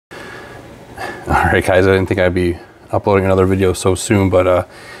Alright guys, I didn't think I'd be uploading another video so soon, but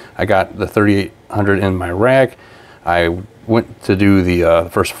I got the 3800 in my rack. I went to do the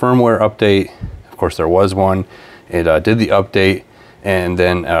first firmware update. Of course there was one. It did the update, and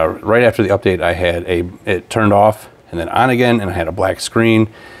then right after the update I had it turned off and then on again, and I had a black screen.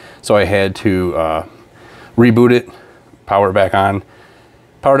 So I had to reboot it, power it back on.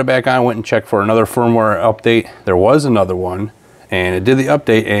 Powered it back on, went and checked for another firmware update. There was another one, and it did the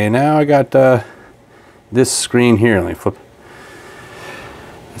update, and now I got this screen here. Let me flip.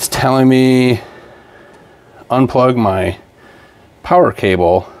 It's telling me unplug my power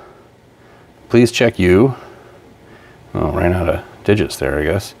cable. Please check you. Oh, ran out of digits there, I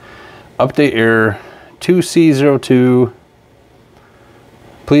guess. Update error 2C02.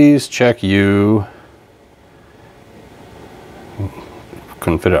 Please check you.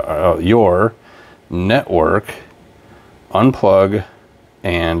 Couldn't fit it, your network. Unplug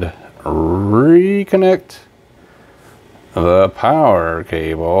and reconnect the power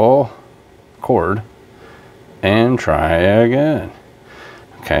cable cord and try again.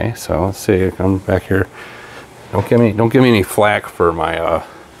 Okay, so let's see. Come back here. Don't give me any flack for my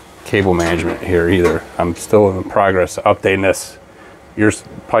cable management here either. I'm still in the progress of updating this. Yours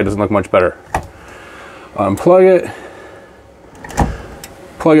probably doesn't look much better. Unplug it.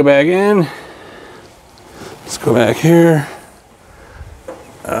 Plug it back in. Let's go back here.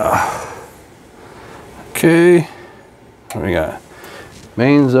 Okay, what we got?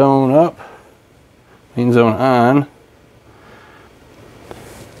 Main zone up, main zone on.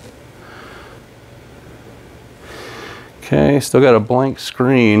 Okay, still got a blank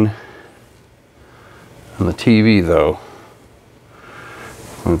screen on the TV though.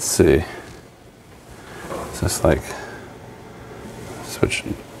 Let's see. It's just like switch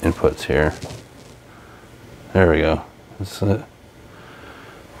inputs here. There we go. That's it.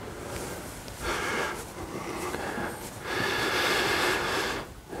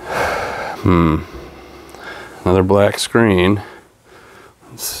 Another black screen.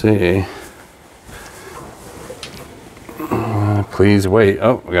 Let's see. Please wait.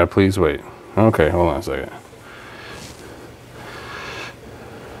 Oh, we gotta please wait. Okay, hold on a second.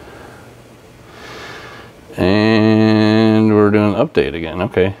 And we're doing an update again.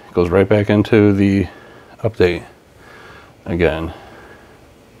 Okay, goes right back into the update again.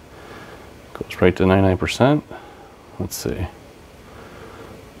 Goes right to 99%. Let's see.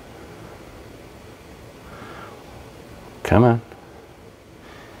 Come on.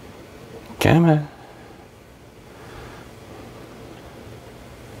 Come on.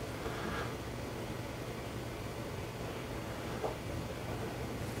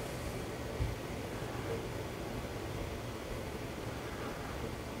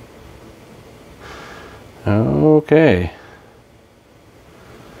 Okay.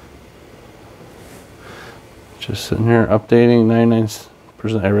 Just sitting here updating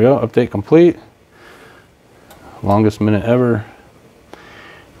 99%. There we go. Update complete. Longest minute ever.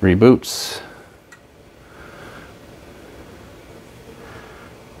 Reboots.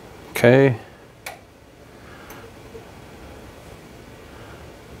 Okay.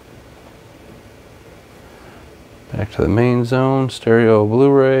 Back to the main zone. Stereo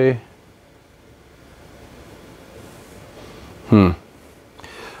Blu-ray.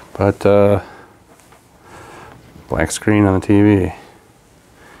 But black screen on the TV.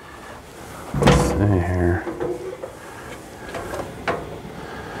 Let's see here.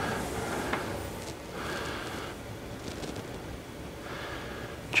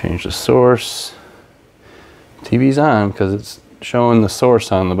 Change the source. TV's on because it's showing the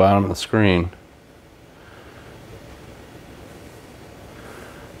source on the bottom of the screen.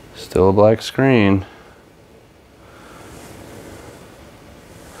 Still a black screen.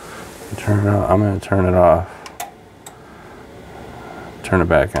 Turn it off. I'm going to turn it off. Turn it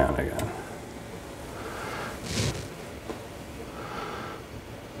back on again.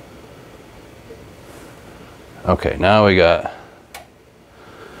 Okay, now we got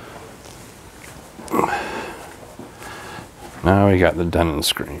the Denon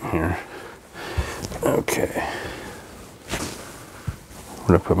screen here. Okay.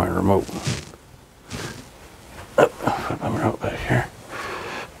 Where did I put my remote? Oh, put my remote back here.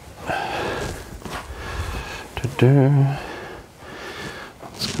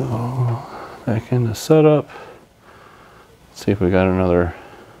 Let's go back into setup. Let's see if we got another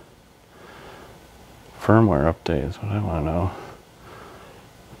firmware update is what I want to know.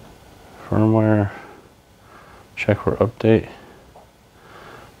 Firmware, check for update.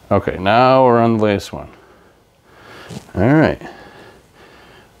 Okay, now we're on the latest one. All right.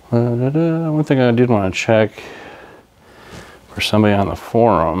 One thing I did want to check for somebody on the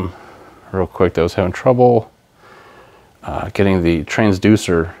forum real quick that I was having trouble getting the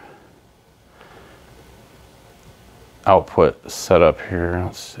transducer output set up here.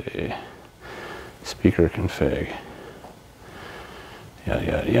 Let's see, speaker config, yada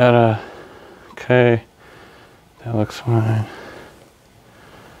yada yada. Okay, that looks fine.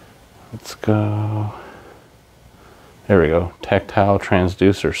 Let's go. There we go. Tactile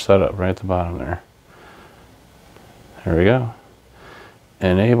transducer setup right at the bottom there. There we go.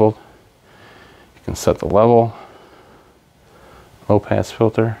 Enabled. You can set the level. Low pass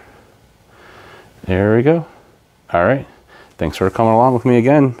filter. There we go. All right. Thanks for coming along with me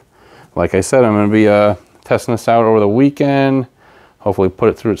again. Like I said, I'm going to be testing this out over the weekend. Hopefully put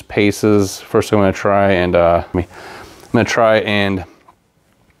it through its paces. First I'm going to try and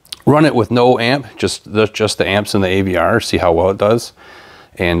run it with no amp, just the amps in the AVR, see how well it does,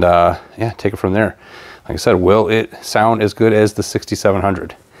 and yeah, take it from there. Like I said, will it sound as good as the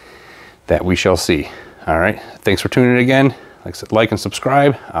 6700? That we shall see. All right, thanks for tuning in again. Like I said, like and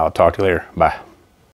subscribe. I'll talk to you later. Bye.